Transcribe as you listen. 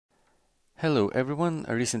Hello everyone,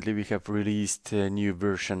 recently we have released a new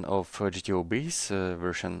version of GTOBase,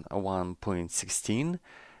 version 1.16,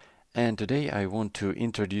 and today I want to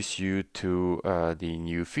introduce you to the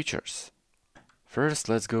new features. First,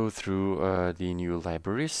 let's go through the new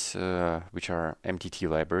libraries, which are MTT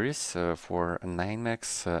libraries for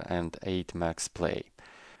 9max and 8max play.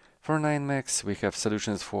 For 9max, we have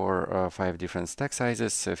solutions for 5 different stack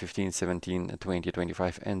sizes, 15, 17, 20,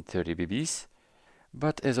 25, and 30 BBs.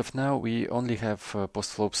 But as of now, we only have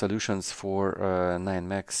post-flop solutions for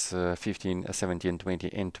 9max, 15, 17,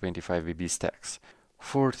 20, and 25 BB stacks.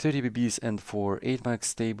 For 30 BBs and for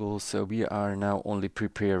 8max tables, we are now only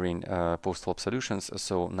preparing post-flop solutions,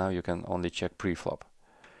 so now you can only check pre-flop.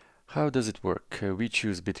 How does it work? We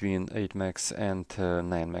choose between 8max and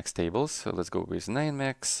 9max tables. So let's go with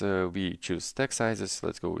 9max. We choose stack sizes.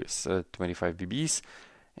 Let's go with 25 BBs.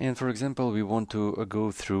 And for example, we want to go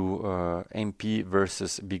through MP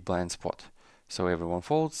versus big blind spot. So everyone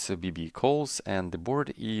folds, BB calls, and the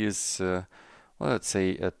board is, well, let's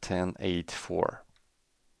say a 10-8-4.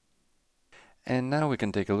 And now we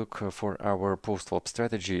can take a look for our post-flop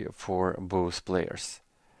strategy for both players.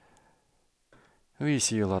 We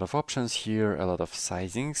see a lot of options here, a lot of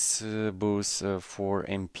sizings, both for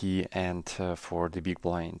MP and for the big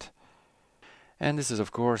blind. And this is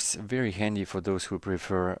of course very handy for those who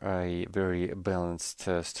prefer a very balanced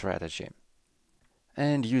strategy.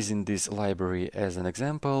 And using this library as an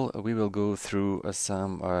example, we will go through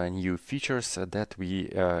some new features that we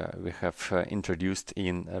have introduced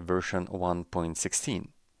in version 1.16.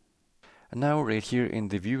 Now right here in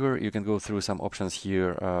the viewer you can go through some options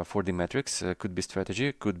here for the metrics. Could be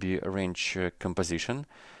strategy, could be range composition,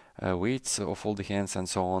 weights of all the hands and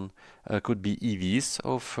so on, could be EVs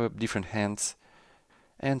of different hands,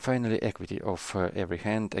 and finally equity of every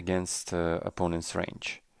hand against opponent's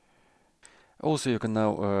range. Also you can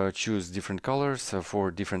now choose different colors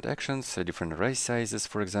for different actions, different raise sizes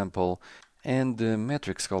for example, and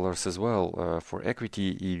metrics colors as well for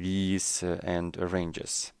equity, EVs and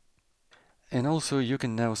ranges. And also you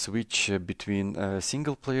can now switch between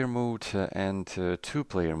single player mode and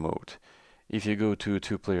two-player mode. If you go to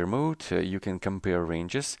two-player mode, you can compare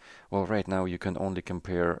ranges. Well, right now you can only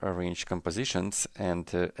compare range compositions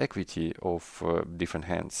and equity of different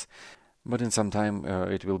hands. But in some time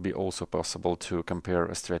it will be also possible to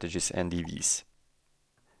compare strategies and EVs.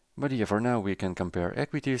 But yeah, for now we can compare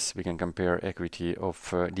equities, we can compare equity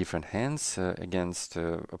of different hands against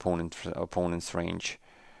opponent's range.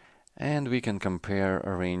 And we can compare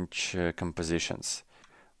range compositions.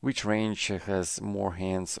 Which range has more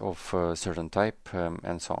hands of a certain type,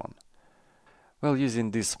 and so on. Well, using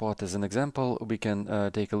this spot as an example, we can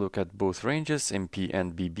take a look at both ranges, MP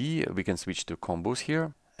and BB. We can switch to combos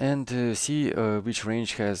here and see which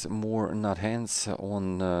range has more nut hands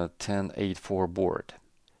on 10-8-4 board.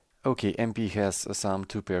 Okay, MP has some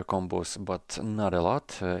two-pair combos, but not a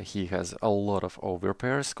lot. He has a lot of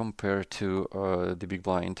overpairs compared to the big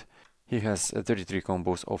blind. He has 33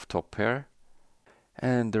 combos of top pair.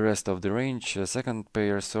 And the rest of the range, second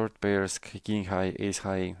pairs, third pairs, king high, ace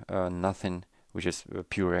high, nothing, which is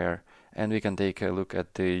pure air. And we can take a look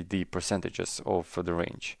at the percentages of the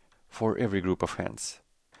range for every group of hands.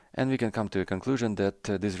 And we can come to a conclusion that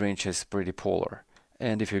this range is pretty polar.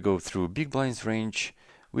 And if you go through big blind's range,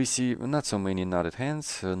 we see not so many nutted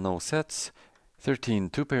hands, no sets, 13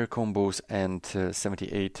 two-pair combos and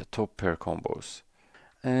 78 top pair combos.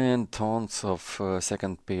 And tons of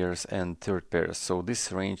second pairs and third pairs, so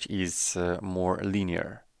this range is more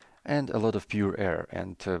linear. And a lot of pure air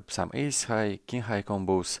and some ace high, king high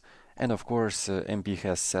combos, and of course MP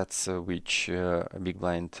has sets which big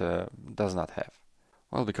blind does not have.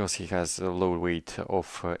 Well, because he has a low weight of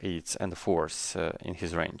 8s and 4s in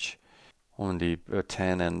his range, only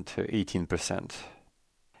 10 and 18%.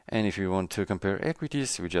 And if you want to compare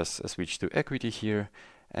equities, we just switch to equity here.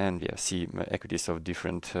 And yeah, see equities of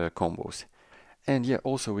different combos. And yeah,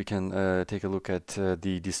 also we can take a look at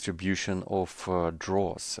the distribution of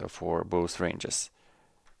draws for both ranges.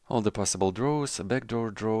 All the possible draws,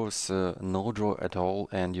 backdoor draws, no draw at all,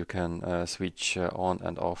 and you can switch on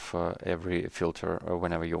and off every filter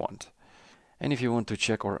whenever you want. And if you want to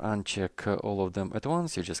check or uncheck all of them at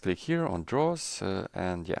once, you just click here on draws,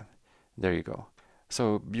 and yeah, there you go.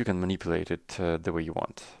 So you can manipulate it the way you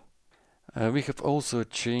want. We have also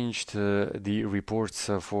changed the reports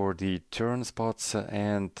for the turn spots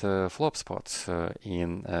and flop spots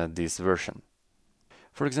in this version.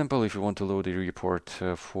 For example, if you want to load a report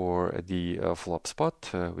for the flop spot,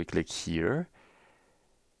 we click here.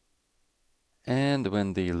 And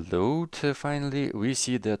when they load finally, we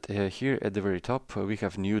see that here at the very top we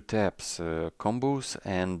have new tabs, combos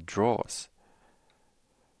and draws.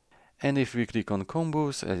 And if we click on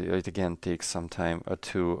combos, it again takes some time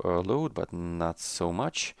to load, but not so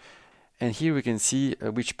much. And here we can see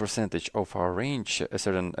which percentage of our range a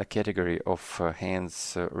certain category of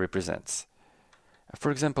hands represents.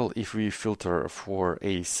 For example, if we filter for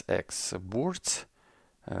ace X boards,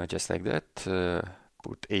 just like that,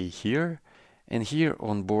 put A here, and here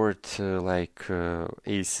on board like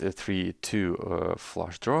ace 3-2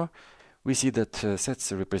 flush draw, we see that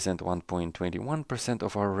sets represent 1.21%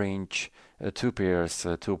 of our range, two pairs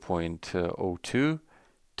 2.02,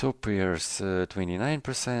 top pairs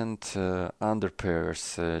 29%, under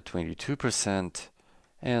pairs 22%,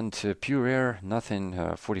 and pure air nothing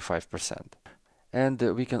 45%. And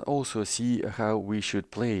we can also see how we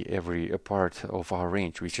should play every part of our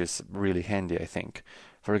range, which is really handy, I think.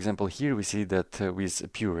 For example, here we see that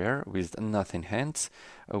with pure air, with nothing hands,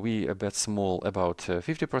 we bet small about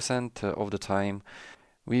 50% of the time.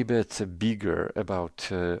 We bet bigger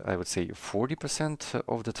about, I would say, 40%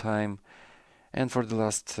 of the time. And for the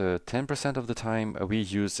last 10% of the time, we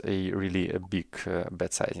use a really big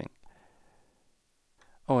bet sizing.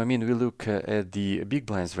 Oh, I mean, we look at the big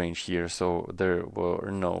blinds range here, so there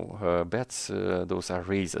were no bets, those are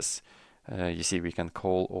raises. You see, we can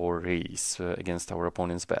call or raise against our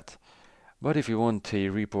opponent's bet. But if you want a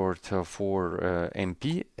report for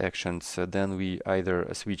MP actions, then we either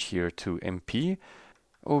switch here to MP,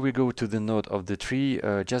 or we go to the node of the tree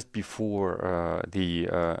just before the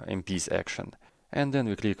MP's action. And then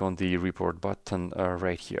we click on the report button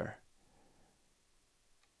right here.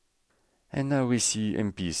 And now we see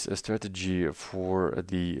MP's strategy for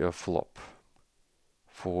the flop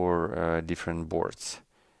for different boards.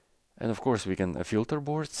 And of course we can filter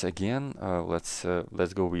boards again. Let's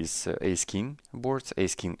go with ace king boards,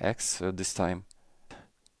 ace king X this time.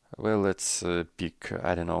 Well, let's pick,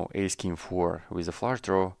 I don't know, ace king 4 with a flush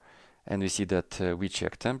draw, and we see that we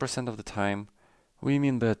check 10% of the time. We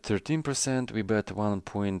min bet 13%, we bet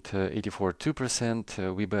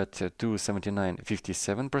 1.842%, we bet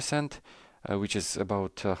 279.57%, which is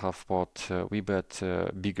about half pot. We bet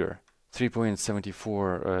bigger,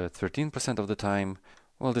 3.74, 13% of the time.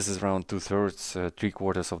 Well, this is around 2/3,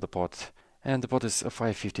 3/4 of the pot. And the pot is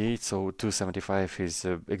 558, so 275 is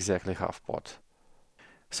exactly half pot.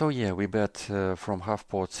 So yeah, we bet from half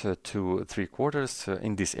pot to 3/4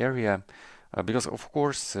 in this area. Because of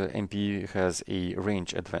course MP has a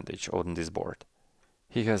range advantage on this board.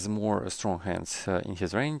 He has more strong hands in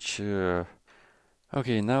his range.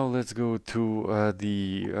 Okay, now let's go to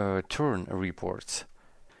the turn reports.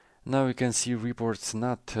 Now we can see reports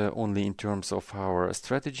not only in terms of our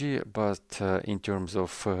strategy, but in terms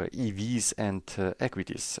of EVs and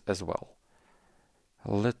equities as well.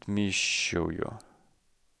 Let me show you.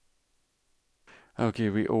 Okay,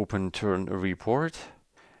 we open turn report.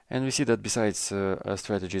 And we see that besides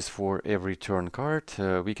strategies for every turn card,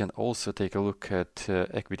 we can also take a look at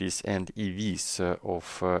equities and EVs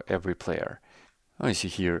of every player. I see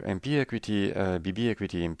here MP equity, BB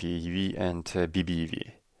equity, MP EV, and BB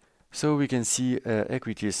EV. So we can see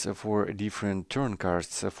equities for different turn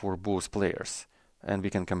cards for both players. And we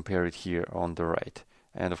can compare it here on the right.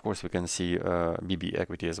 And of course we can see BB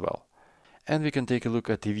equity as well. And we can take a look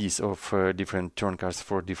at EVs of different turn cards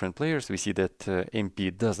for different players. We see that MP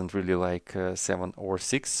doesn't really like 7 or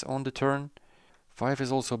 6 on the turn. 5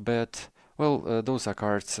 is also bad. Well, those are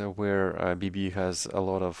cards where BB has a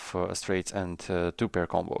lot of straights and 2-pair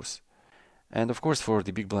combos. And of course for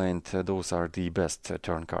the big blind, those are the best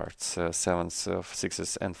turn cards. 7s,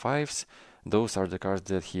 6s and 5s. Those are the cards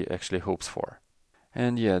that he actually hopes for.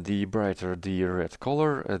 And yeah, the brighter the red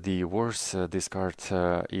color, the worse this card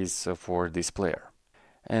is for this player.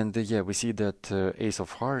 And yeah, we see that Ace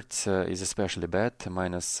of Hearts is especially bad,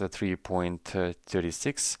 minus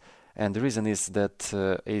 3.36. And the reason is that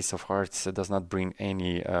Ace of Hearts does not bring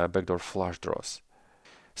any backdoor flush draws.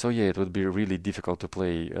 So yeah, it would be really difficult to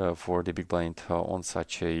play for the big blind on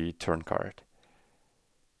such a turn card.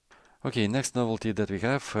 Okay, next novelty that we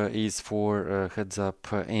have is for Headsup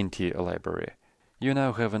NT library. You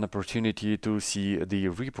now have an opportunity to see the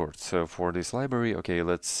reports for this library. Okay,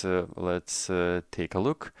 let's take a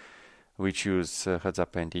look. We choose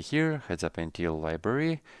Headsup NT here, Headsup NT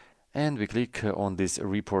library, and we click on this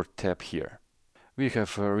report tab here. We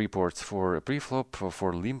have reports for preflop,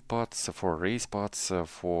 for limp pots, for raise pots,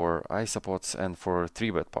 for ISO pots, and for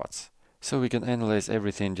 3-bet pots. So we can analyze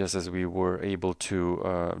everything just as we were able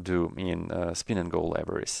to do in spin and go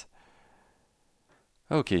libraries.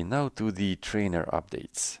 Okay, now to the trainer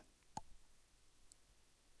updates.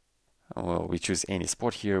 Well, we choose any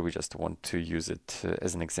spot here. We just want to use it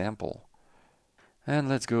as an example. And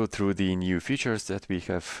let's go through the new features that we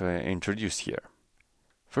have introduced here.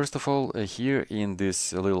 First of all, here in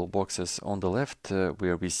these little boxes on the left,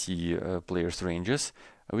 where we see players' ranges,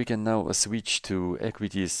 we can now switch to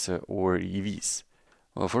equities or EVs.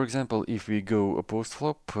 Well, for example, if we go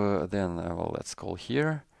post-flop, then well, let's call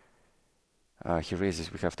here. He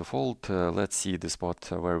raises, we have to fold. Let's see the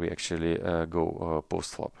spot where we actually go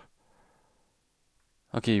post-flop.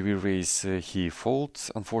 Okay, we raise, he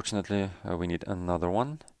folds. Unfortunately, we need another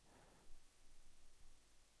one.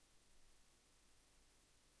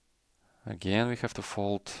 Again, we have to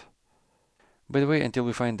fold. By the way, until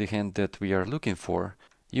we find the hand that we are looking for,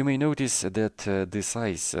 you may notice that the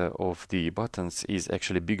size of the buttons is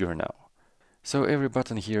actually bigger now. So every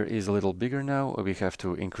button here is a little bigger now. We have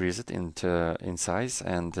to increase it in size,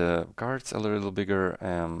 and cards a little bigger,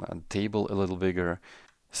 and table a little bigger.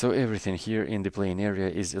 So everything here in the playing area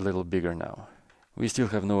is a little bigger now. We still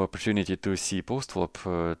have no opportunity to see post-flop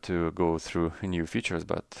to go through new features,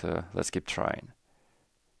 but let's keep trying.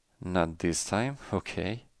 Not this time,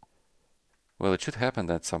 okay. Well, it should happen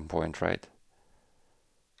at some point, right?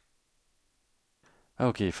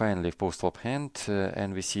 Okay, finally post-flop hand,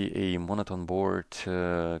 and we see a monotone board,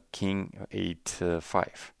 king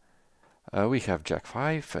 8-5. We have jack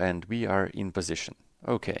 5 and we are in position.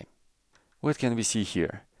 Okay. What can we see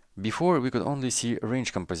here? Before we could only see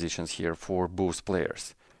range compositions here for both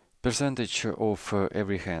players. Percentage of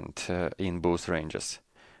every hand in both ranges.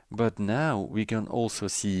 But now we can also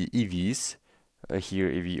see EVs, here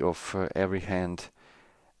EV of every hand,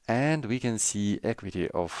 and we can see equity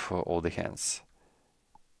of all the hands.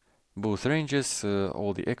 Both ranges,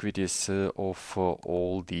 all the equities of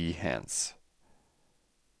all the hands.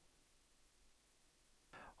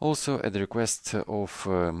 Also, at the request of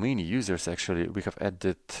many users, actually, we have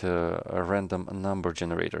added a random number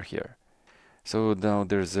generator here. So now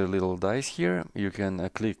there's a little dice here. You can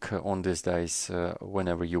click on this dice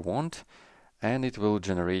whenever you want, and it will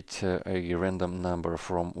generate a random number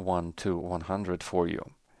from 1 to 100 for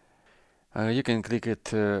you. You can click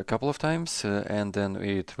it a couple of times, and then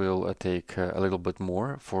it will take a little bit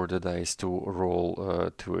more for the dice to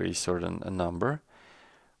roll to a certain number.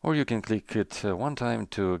 Or you can click it one time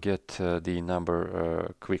to get the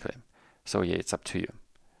number quickly. So yeah, it's up to you.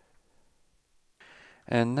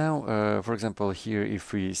 And now, for example, here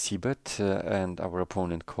if we see bet and our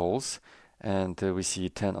opponent calls, and we see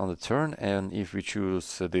 10 on the turn, and if we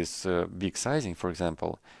choose this big sizing, for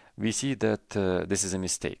example, we see that this is a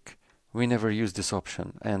mistake. We never use this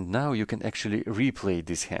option, and now you can actually replay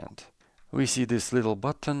this hand. We see this little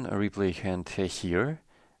button, replay hand here,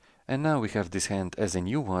 and now we have this hand as a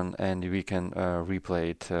new one, and we can replay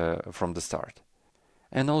it from the start.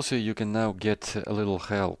 And also you can now get a little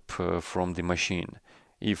help from the machine.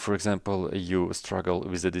 If, for example, you struggle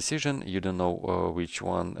with the decision, you don't know which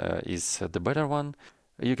one is the better one,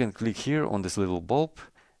 you can click here on this little bulb,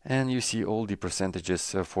 and you see all the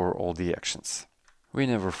percentages for all the actions. We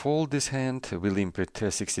never fold this hand, we limp it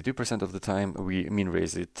 62% of the time, we min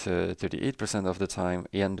raise it 38% of the time,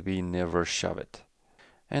 and we never shove it.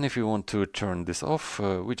 And if we want to turn this off,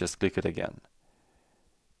 we just click it again.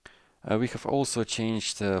 We have also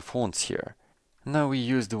changed fonts here. Now we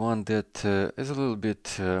use the one that is a little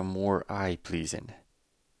bit more eye-pleasing.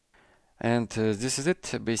 And this is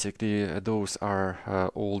it. Basically, those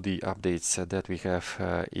are all the updates that we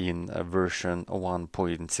have in version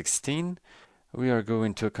 1.16. We are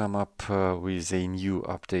going to come up with a new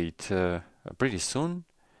update pretty soon.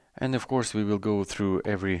 And of course, we will go through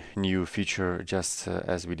every new feature just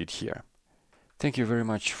as we did here. Thank you very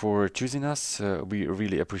much for choosing us. We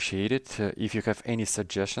really appreciate it. If you have any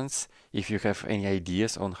suggestions, if you have any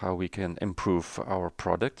ideas on how we can improve our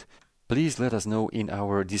product, please let us know in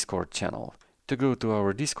our Discord channel. To go to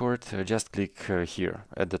our Discord, just click here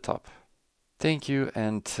at the top. Thank you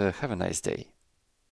and have a nice day.